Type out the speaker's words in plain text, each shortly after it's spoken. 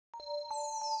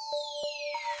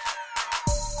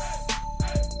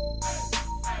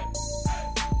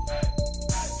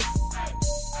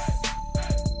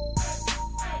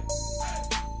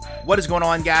What is going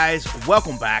on, guys?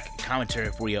 Welcome back.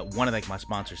 Commentary for you. Want to thank my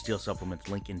sponsor, Steel Supplements.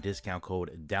 Link and discount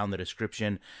code down in the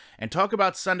description. And talk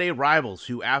about Sunday Rivals,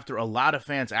 who, after a lot of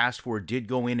fans asked for, did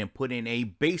go in and put in a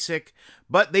basic,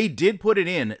 but they did put it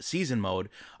in season mode.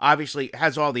 Obviously, it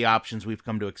has all the options we've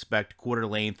come to expect: quarter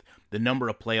length, the number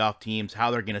of playoff teams, how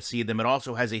they're going to see them. It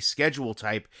also has a schedule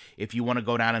type if you want to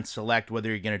go down and select whether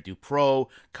you're going to do pro,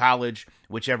 college,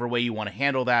 whichever way you want to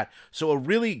handle that. So a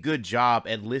really good job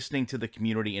at listening to the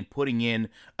community and putting in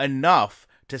enough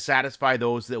to satisfy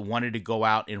those that wanted to go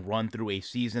out and run through a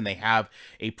season. They have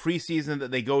a preseason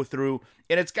that they go through,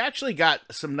 and it's actually got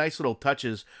some nice little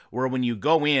touches where when you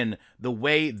go in, the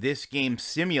way this game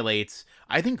simulates,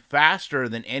 I think faster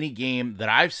than any game that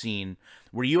I've seen,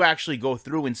 where you actually go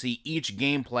through and see each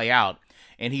game play out.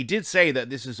 And he did say that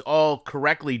this is all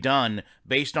correctly done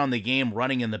based on the game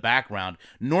running in the background.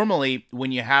 Normally,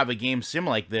 when you have a game sim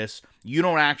like this, you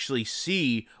don't actually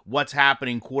see what's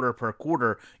happening quarter per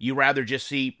quarter. You rather just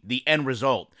see the end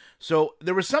result. So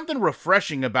there was something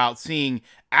refreshing about seeing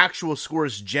actual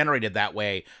scores generated that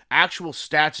way, actual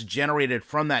stats generated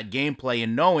from that gameplay,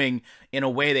 and knowing in a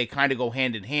way they kind of go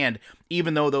hand in hand.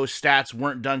 Even though those stats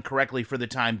weren't done correctly for the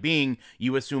time being,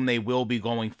 you assume they will be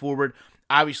going forward.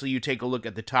 Obviously, you take a look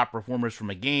at the top performers from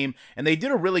a game, and they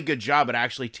did a really good job at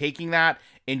actually taking that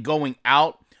and going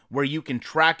out where you can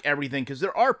track everything, because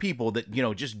there are people that,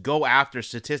 just go after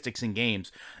statistics in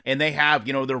games, and they have,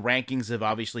 their rankings of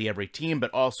obviously every team,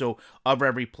 but also of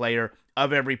every player,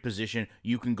 of every position.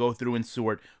 You can go through and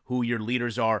sort who your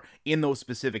leaders are in those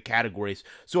specific categories.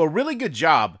 So a really good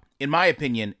job, in my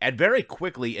opinion, at very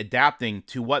quickly adapting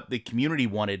to what the community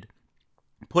wanted,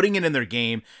 putting it in their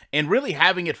game, and really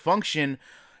having it function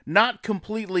not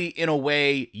completely in a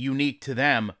way unique to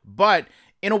them, but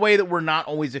in a way that we're not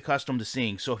always accustomed to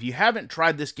seeing. So if you haven't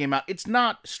tried this game out, it's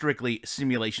not strictly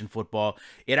simulation football.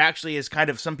 It actually is kind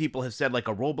of, some people have said, like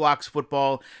a Roblox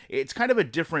football. It's kind of a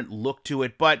different look to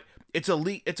it, but it's a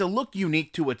look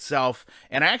unique to itself,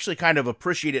 and I actually kind of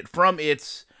appreciate it from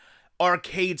its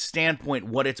arcade standpoint,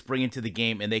 what it's bringing to the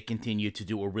game, and they continue to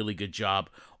do a really good job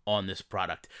on this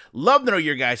product. Love to know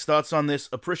your guys' thoughts on this.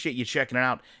 Appreciate you checking it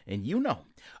out, and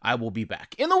I will be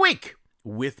back in the week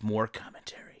with more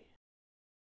commentary.